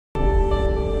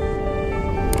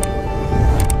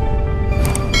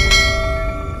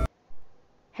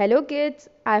Hello kids,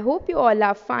 I hope you all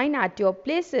are fine at your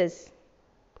places.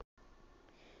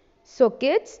 So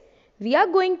kids, we are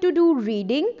going to do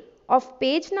reading of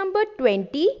page number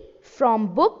 20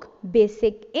 from book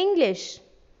Basic English.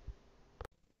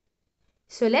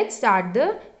 So let's start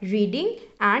the reading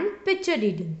and picture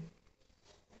reading.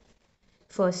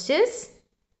 First is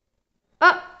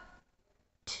at,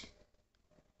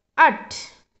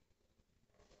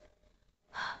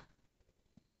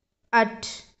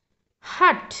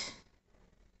 hut,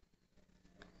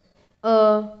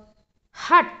 a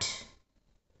hut.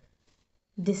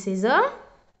 This is a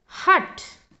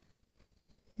hut.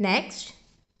 Next,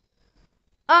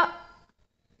 an,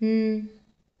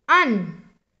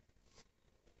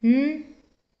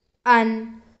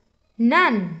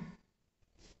 none,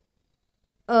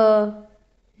 a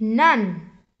nun.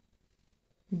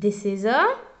 This is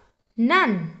a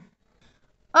nun.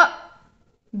 Ugh,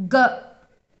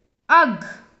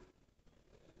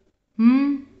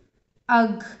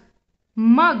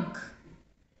 mug,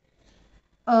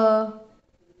 a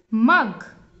mug.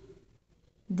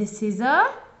 This is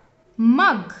a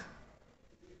mug.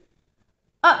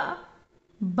 Ub,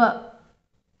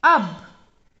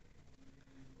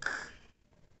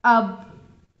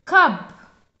 cub,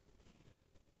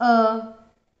 a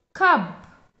cub.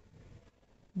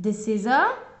 This is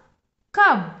a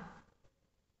cub.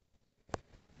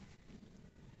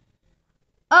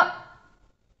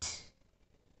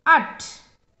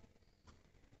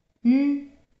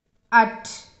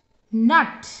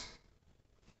 Nut,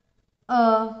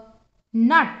 a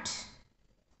nut.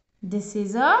 This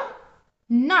is a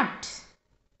nut.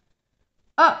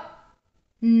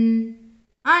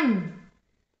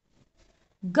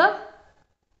 Gun,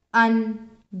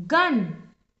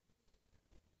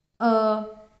 a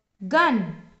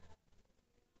gun.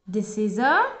 This is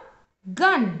a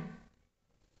gun.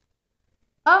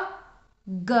 Ugh,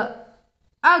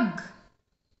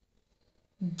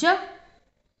 jug,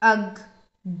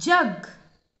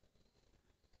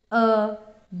 a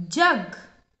jug.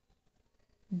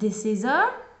 This is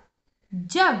a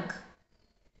jug.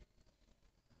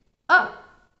 Tub,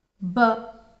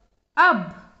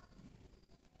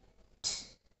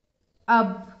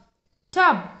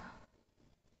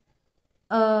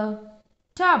 a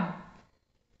tub.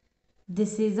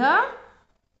 This is a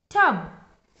tub.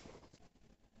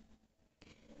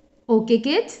 Okay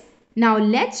kids, now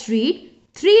let's read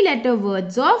 3-letter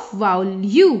words of vowel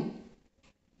U.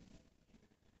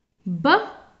 Bug,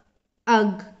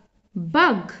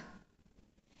 bug.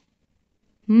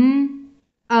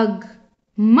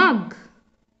 Mug.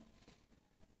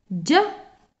 Jug,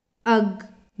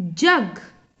 jug.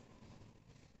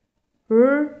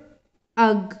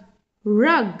 Rug.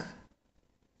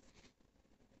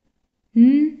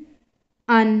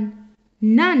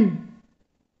 None.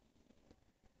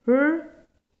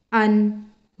 Run.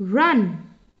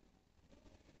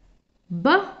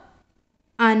 Bun.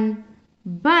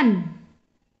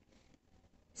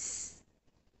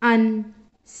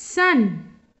 Sun.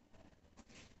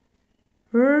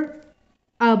 Rub.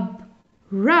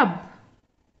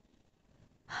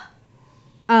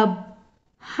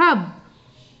 Hub.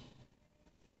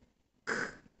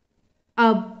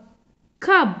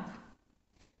 Cub.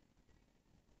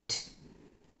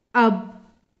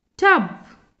 Tub.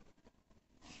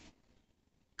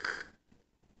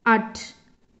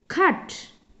 Cut.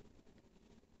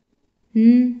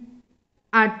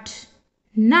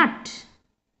 Nut.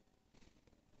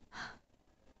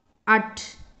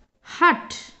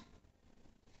 Hut.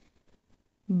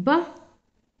 Butt.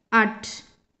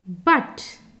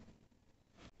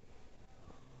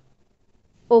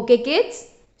 Okay kids,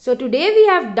 so today we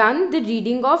have done the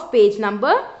reading of page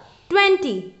number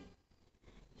 20.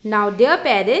 Now dear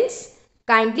parents,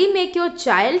 kindly make your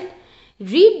child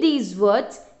read these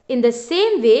words in the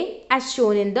same way as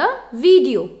shown in the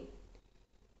video.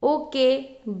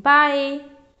 Okay, bye.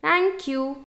 Thank you.